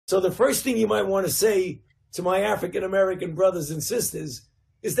So the first thing you might want to say to my African-American brothers and sisters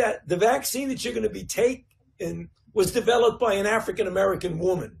is that the vaccine that you're going to be taking was developed by an African-American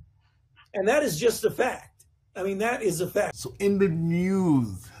woman. And that is just a fact. I mean, that is a fact. So in the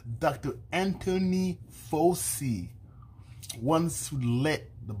news, Dr. Anthony Fauci wants to let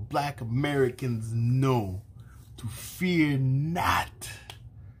the Black Americans know to fear not.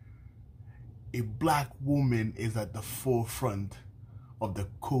 A Black woman is at the forefront of the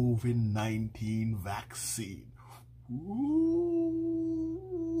COVID-19 vaccine. Ooh.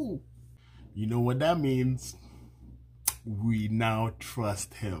 You know what that means? We now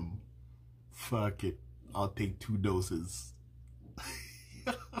trust him. Fuck it. I'll take 2 doses.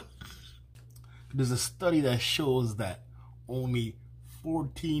 There's a study that shows that only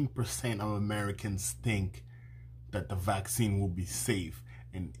 14% of Americans think that the vaccine will be safe,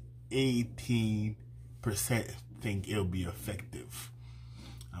 and 18% think it'll be effective.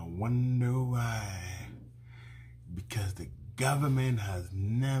 I wonder why. Because the government has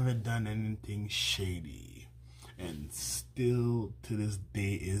never done anything shady, and still to this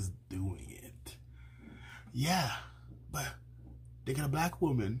day is doing it. Yeah, but they got a Black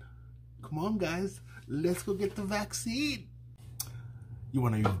woman. Come on, guys, let's go get the vaccine. You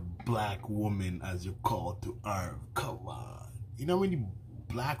want to use Black woman as your call to arm? Come on. You know how many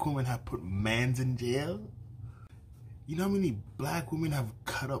Black women have put mans in jail? You know how many Black women have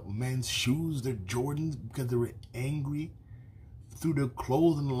cut up men's shoes, their Jordans, because they were angry, threw their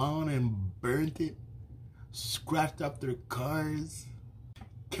clothes on the lawn and burnt it, scratched up their cars,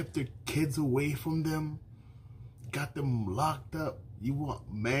 kept their kids away from them, got them locked up. You want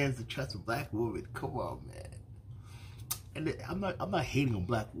mans to trust a Black woman? Come on, man. And I'm not hating on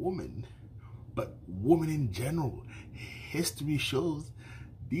Black women, but women in general. History shows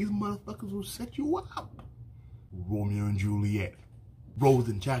these motherfuckers will set you up. Romeo and Juliet, Rose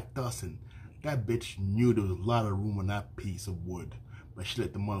and Jack Dawson. That bitch knew there was a lot of room on that piece of wood, but she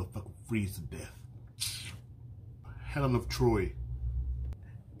let the motherfucker freeze to death. Helen of Troy.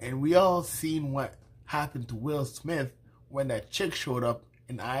 And we all seen what happened to Will Smith when that chick showed up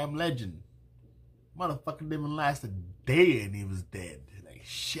in I Am Legend. Motherfucker didn't even last a day and he was dead. Like,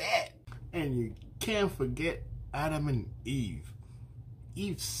 shit. And you can't forget Adam and Eve.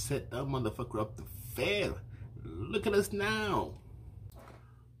 Eve set that motherfucker up to fail. Look at us now.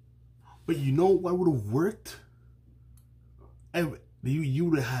 But you know what would have worked? You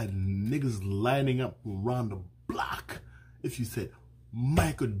would have had niggas lining up around the block if you said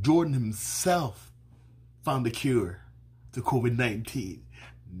Michael Jordan himself found the cure to COVID-19.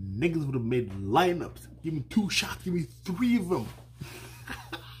 Niggas would have made lineups. Give me 2 shots, give me 3 of them.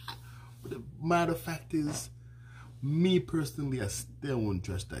 But the matter of fact is, me personally, I still won't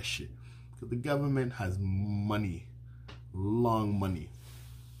trust that shit. Because the government has money, long money.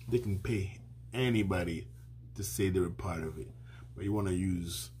 They can pay anybody to say they're a part of it. But you want to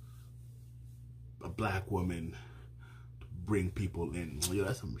use a Black woman to bring people in. Yo,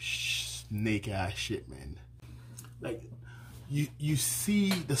 that's some snake ass shit, man. Like, you see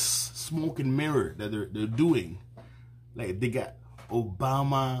the smoke and mirror that they're doing. Like, they got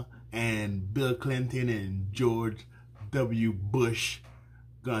Obama and Bill Clinton and George W. Bush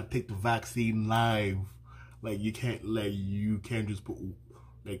gonna take the vaccine live. Like, you can't just put,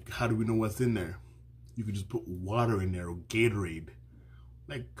 like, how do we know what's in there? You could just put water in there or Gatorade.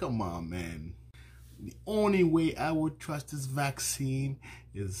 Like, come on, man. The only way I would trust this vaccine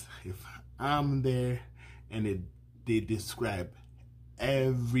is if I'm there and they describe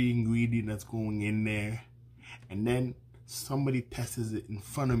every ingredient that's going in there, and then somebody tests it in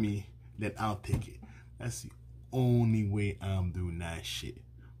front of me, then I'll take it. That's the only way I'm doing that shit.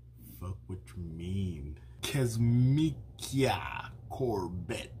 Fuck what you mean. Kesmikia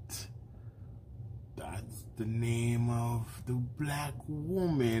Corbett. That's the name of the Black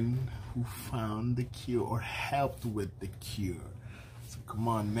woman who found the cure or helped with the cure. So come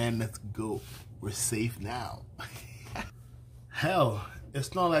on, man, let's go. We're safe now. Hell,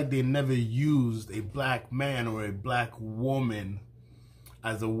 it's not like they never used a Black man or a Black woman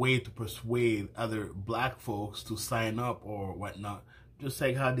as a way to persuade other Black folks to sign up or whatnot. Just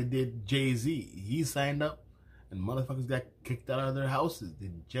like how they did Jay-Z. He signed up and motherfuckers got kicked out of their houses. They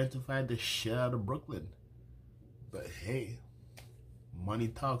gentrified the shit out of Brooklyn. But hey, money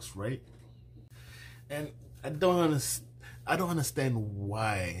talks, right? And I don't understand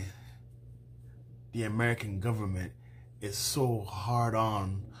why the American government is so hard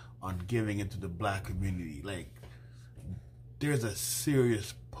on giving it to the Black community. Like, there's a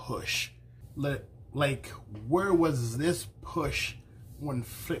serious push. Like, where was this push when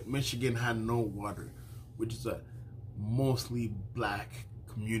Flint, Michigan had no water, which is a mostly Black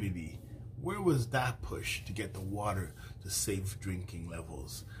community. Where was that push to get the water to safe drinking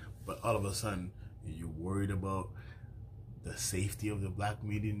levels? But all of a sudden, you're worried about the safety of the black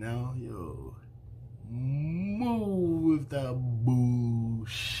community now? Yo, move with that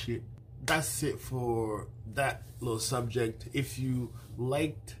bullshit. That's it for that little subject. If you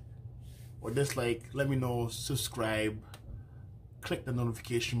liked or disliked, let me know. Subscribe, click the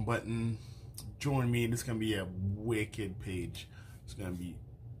notification button, join me. This is gonna be a wicked page. It's gonna be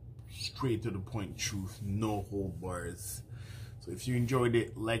straight to the point truth, no hold bars. So if you enjoyed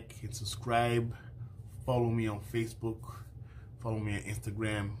it, like and subscribe. Follow me on Facebook, follow me on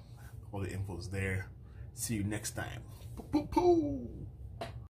Instagram. All the info's there. See you next time. Poo-poo-poo.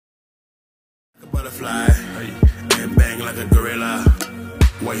 A butterfly and bang like a gorilla.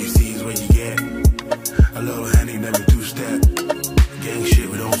 What you see is when you get a little handy, never two-step. Gang shit,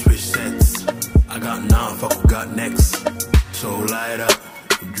 we don't switch sets. I got now, fuck who got next. So light up.